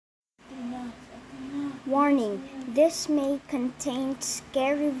Warning, this may contain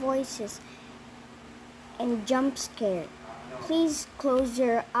scary voices and jump scare. Please close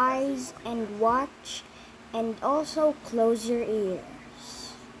your eyes and watch, and also close your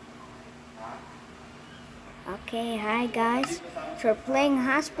ears. Okay, hi guys. So we're playing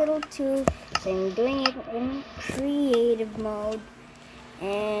Hospital 2, so I'm doing it in creative mode.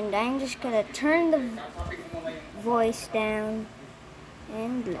 And I'm just gonna turn the voice down,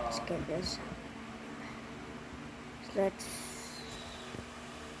 and let's get this. Let's.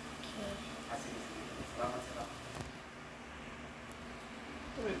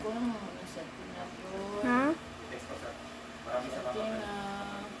 Huh?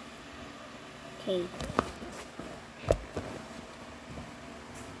 Okay.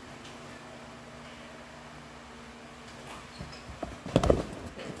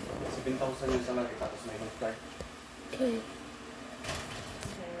 Okay.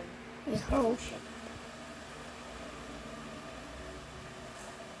 I hope.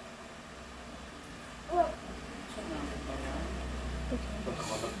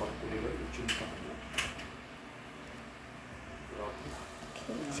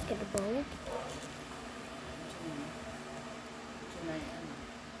 Okay, let's get the bowl.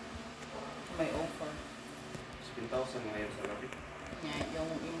 May offer. 10,000 ngayon sa gabi.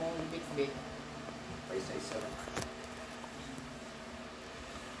 Yung imong bit-bit. Pa isa-isa lang.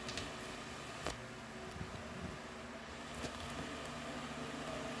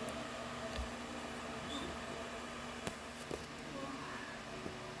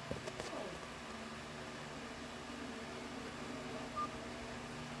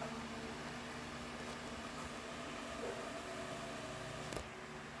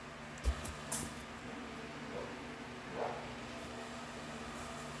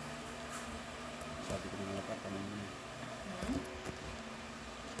 Sabi ko na dapat tanong mo.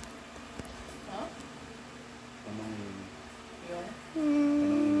 Ha? Tanong mo. Yung?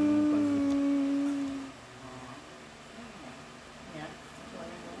 Yan.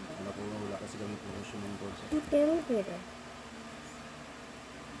 Wala kasi kami promotion ng bolsa. Elevator.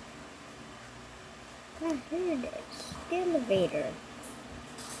 Ah, here it is. The elevator.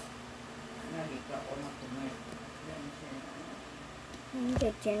 Nalika ko na tumay. Yan siya. And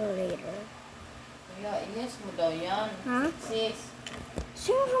the generator. Kuya, yes mo daw yan. Ha? Sis.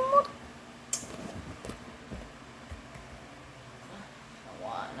 Sino remote?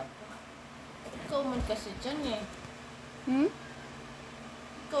 Nawa na po. Ikaw man kasi dyan eh.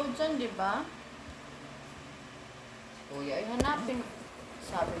 Ikaw dyan, di ba? Kuya, ay hanapin.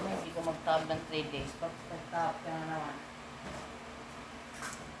 Sabi mo, hindi ka mag-tab ng 3 days. Pag-tab ka na naman.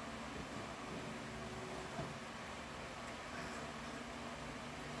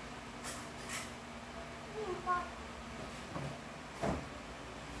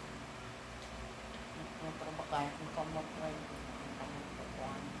 Kahit kung kamot-try.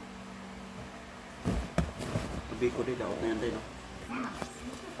 Tubig ko din, daot na yan din.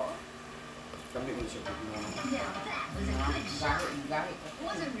 Kami mo siya. Gahi.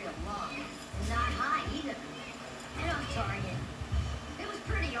 Wasn't real long. Not high either. And I'm sorry. It was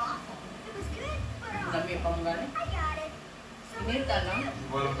pretty awful. It was good, but Dami pang gani. I got it. So Inita na.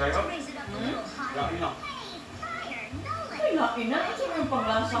 Walang let's raise it up a little higher. Lain na. Hey, fire, Nolan. Ay, lain na. Ito yung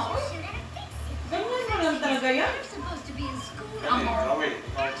panglasa ko. Shoot at a fix it. Ganyan mo lang talaga yan. I'm supposed to be in school. Amo.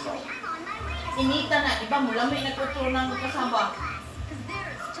 Actually, I'm on my way to Inita na. Di ba mula may nagtutunan ko kasama. class. Because there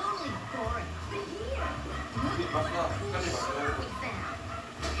it's totally boring. But here, look at Basta, all the cool kasi basta stuff we found.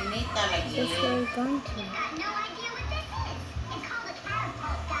 Inita lagi. That's where we're going to. Got no idea what this is. It's called a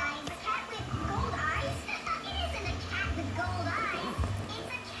catapult, guys. A cat with gold eyes? It isn't a cat with gold eyes. It's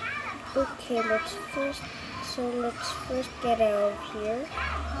a catapult. Okay, let's first get out of here.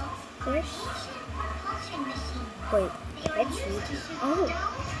 Catapults First, propulsion machine. wait, They are let's used read to it. shoot Oh,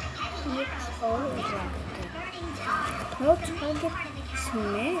 stones, heavy it's arrows, all and around. burning tar. No The main target part of the catapult is a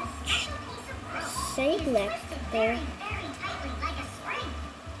smash. special piece of rope. Say It's left twisted there. very, very tightly like a spring.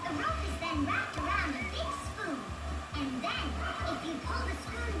 The rope is then wrapped around a big spoon. And then, if you pull the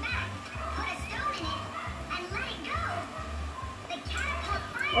spoon back, put a stone in it, and let it go, the catapult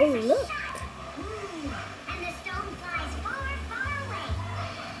fires Oh, a look. shot. And the stone flies far, far away.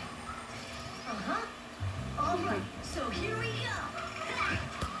 Uh-huh. All right, so here we go.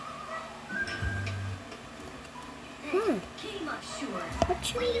 Came up short. What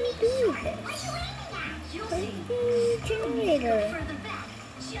should we do with What this? you aiming at? You'll Put see. the generator. Further back.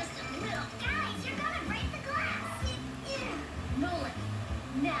 Just a little. Guys, you're gonna break the glass. Nolan,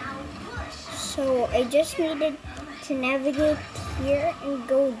 now push. So I just needed to navigate here and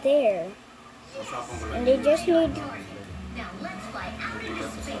go there. And I just need Now let's fly out into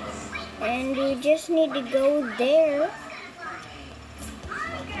space. And you just need to go there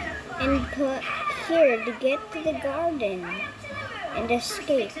and put here to get to the garden and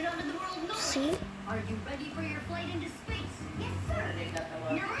escape. See? Are you ready for your flight into space? Yes, sir.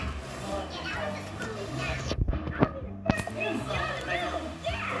 Noah, get out of the spoon now.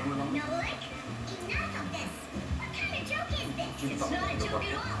 Noah, enough of this. What kind of joke is this? It's not a joke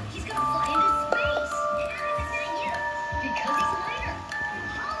at all. He's gonna fly into space. And how is that you? Because he's lighter.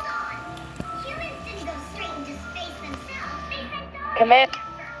 Hold on. Humans didn't go straight into space themselves. They sent dogs. Come in.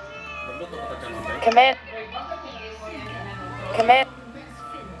 Come in. Come in.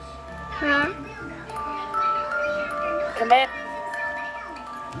 Huh? Come in.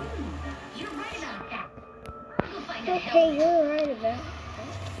 You're right about that. I'll go find a Okay, you're right about that.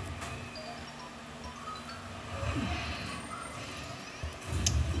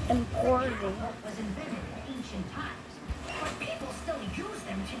 Important. was invented in ancient times, but people still use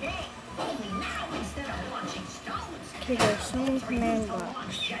them today. Only now, instead of launching stones, Okay, there's so many catapults are command used to blocks.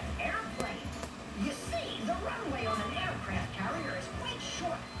 launch jet airplanes. You see, the runway on an aircraft carrier is quite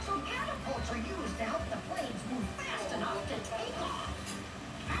short, so catapults are used to help the planes move fast enough to take off.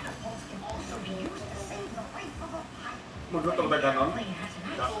 Catapults can also be used to save the life of a pilot. Magluto ba ganon? Plane has an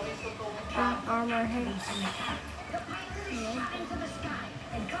accident. Armor heads. The pilot is shot into the sky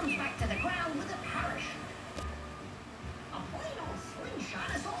and comes back to the ground with a parachute. A plain old slingshot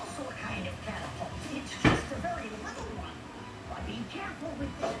is also a kind of catapult. It's just a very little one. But be careful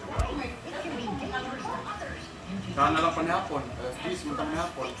with this device. It can be dangerous to others. Saan na lang panihapon? Please, matang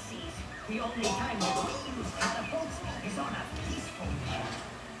hapon. Pixies. The only time that we use catapults is on a peaceful mission.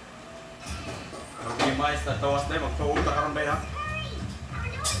 Ang di mais na tawas na magtuog ka karon ba ha? Hurry! Our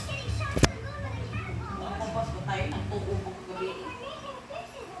Noah's getting shot to the moon with a catapult. Makampas ko tayo ng tuubog gabi.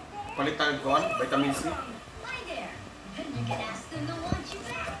 Palitan ko vitamin C. Hi there. Then you can ask them to launch you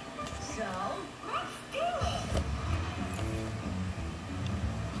back. So, let's do it.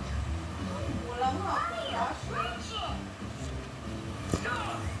 Wala nga. Launch it.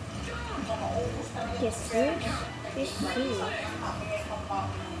 Yes, sir. Yes, sir.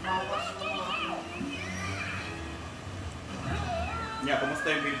 Nya, kumusta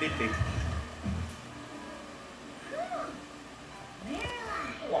yung build eh?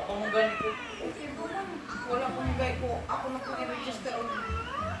 Wala ko mong ganito. Wala ko mong ganito. Ako na ko i-register.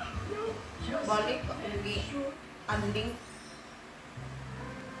 Balik. Anding.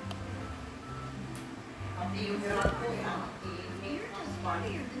 Ang iyong hirap ko. You're just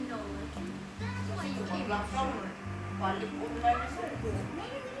funnier than Noah. That's why you can't. Mag-lock ka. Balik online na sir.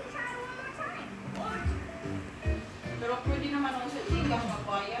 Maybe we can try one more time. Pero pwede naman ako sa chigang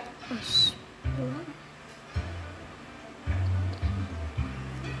magbayad.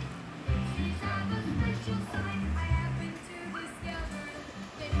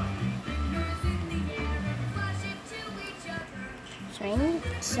 So I need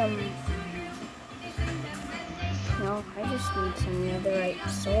some. No, I just need some netherite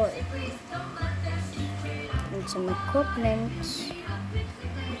sword and some equipment.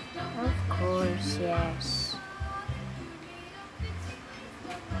 Of course, yes.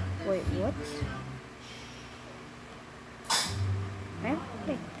 Wait, what? I look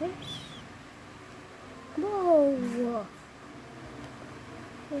like this. Whoa!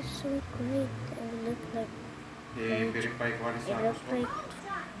 It's so great. I look like. I-verify ko It looks like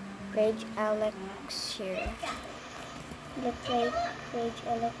Rage Alex here. Look like Rage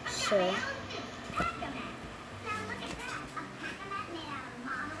Alex here. Now look at that. A Pac-Man made out of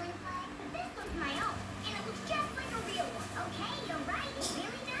modeling clay. But this one's my own, and it looks just like a real one. Okay, you're right. It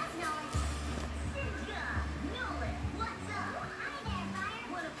really does, Nolan. Sinja, Nolan, what's up? Hi there, Fire.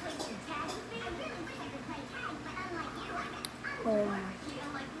 Wanna play some tag with me? I really wish I could play tag, but unlike you, I got Oh. You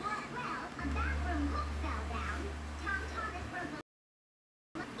know, like what? Well, a bathroom hook fell down. Tom Thomas broke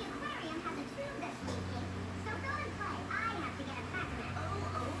the aquarium has a tube that's leaking. So go and play. I have to get a Pac-Man.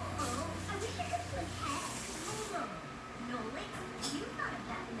 I wish I could play tag. Hold on. Nolan, you thought of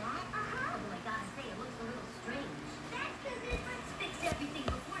that, Matt? Uh-huh. Although I gotta say, it looks a little strange. That's because it's fixed everything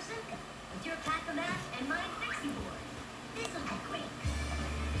before Simca. With your Pac-Man and my Fixie board. This'll be great.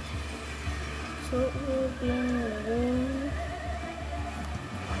 So it will be in the room.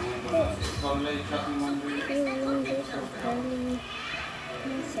 Online chat ni man rin. The room is barely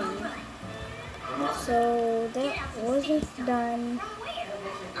nothing. So that wasn't done. From where?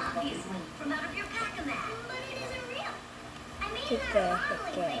 Obviously, from out of your Pac-Man. But it isn't real. I made Get it the out of heck modeling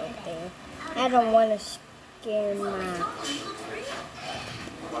out clay there. today. I don't want to scare my. Totally looks real.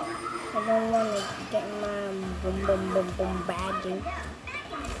 I don't want to get my boom boom boom boom badging.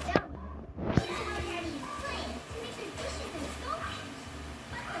 This is where you need to play to make the dishes and sculptures.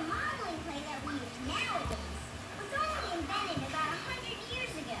 But the modeling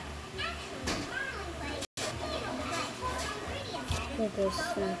It is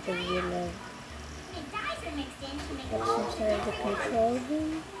something you love. And dyes are mixed in to make What's all inside the control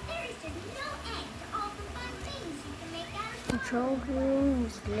room? There is just no end to all the fun things you can make out of Control room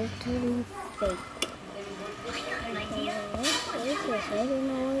is literally fake. I got an idea. What is this? I don't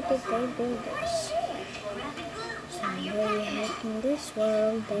know why did they do this. Rapid glue. Somebody hacking this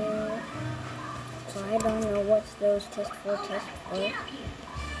world there. So I don't know what's those test for. Get up here.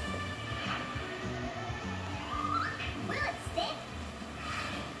 Will it stick?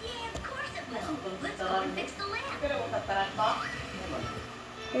 Yeah, of course it will. Let's go and fix the lamp. Pero tataran pa.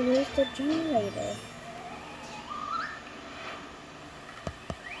 Where's the generator?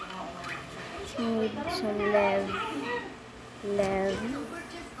 Need some lev.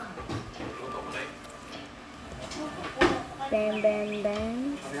 Bam, bam,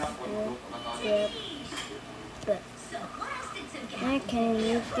 bam. Yep. But I can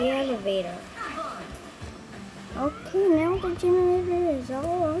use the elevator. Okay, now the generator is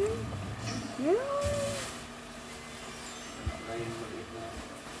all on. No.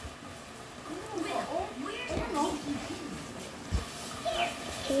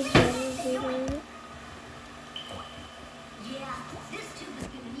 Okay, the elevator. Yeah, this tube is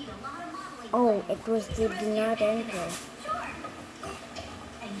gonna need a lot of modeling. Oh, it was the do not enter. Sure.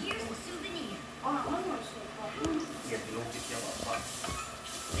 And here's a souvenir.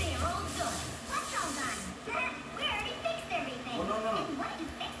 They're all done. What's all done? We already fixed everything. Oh, no. And what you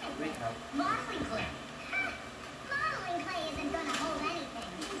fixing? Modeling clay. Modeling clay isn't gonna hold anything.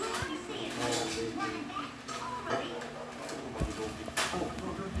 Well, I'm saying, one of that. All right.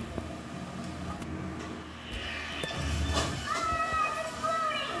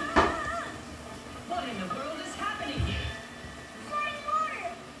 What in the world is happening here? Flooding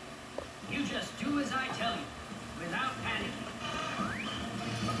water. You just do as I tell you, without panicking.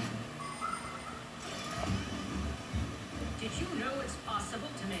 Did you know it's possible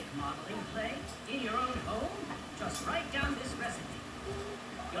to make modeling clay in your own home? Just write down this recipe.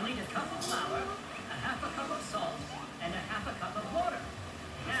 You'll need a cup of flour, a half a cup of salt, and a half a cup of water.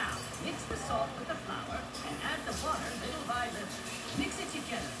 Now, mix the salt with the flour and add the water little by little. Mix it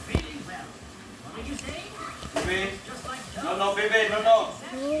together really well. What did you say? Bebe. Just like No, Bebe, no.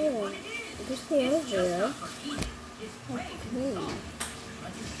 Oh, this the elevator.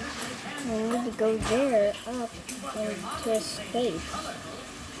 I need to go there, up, and to escape. You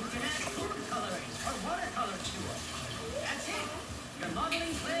can add food colorings or watercolors to it. That's it. Your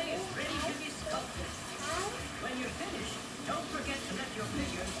modeling clay is ready to be sculpted. When you're finished, don't forget to let your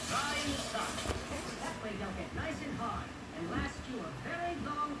figures dry in the sun. That way they'll get nice and hard and last you a very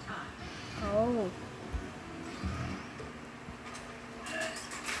long time. Oh.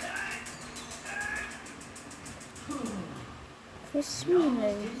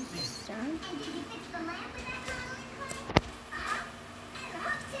 Christmas, son. And did you fix the lamp with that modeling clay? And the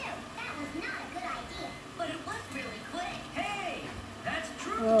hook too. That was not a good idea, but it was really quick. Hey, that's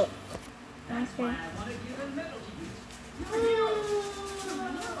true. Oh. That's why Okay. I wanted you the medal to use.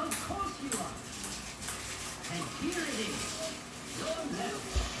 Of course you are. And here it is. Your medal.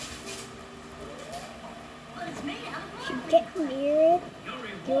 But it's made out of If you get near it, Your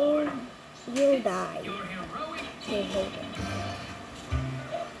reward. you'll die. Your heroic Okay, hold on.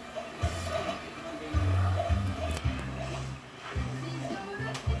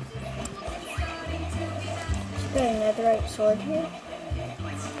 Is there another right sword here?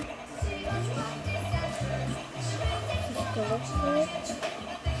 Just to look for it.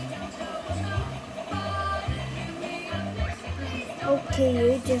 Okay,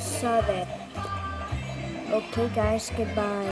 you just saw that. Okay guys, goodbye.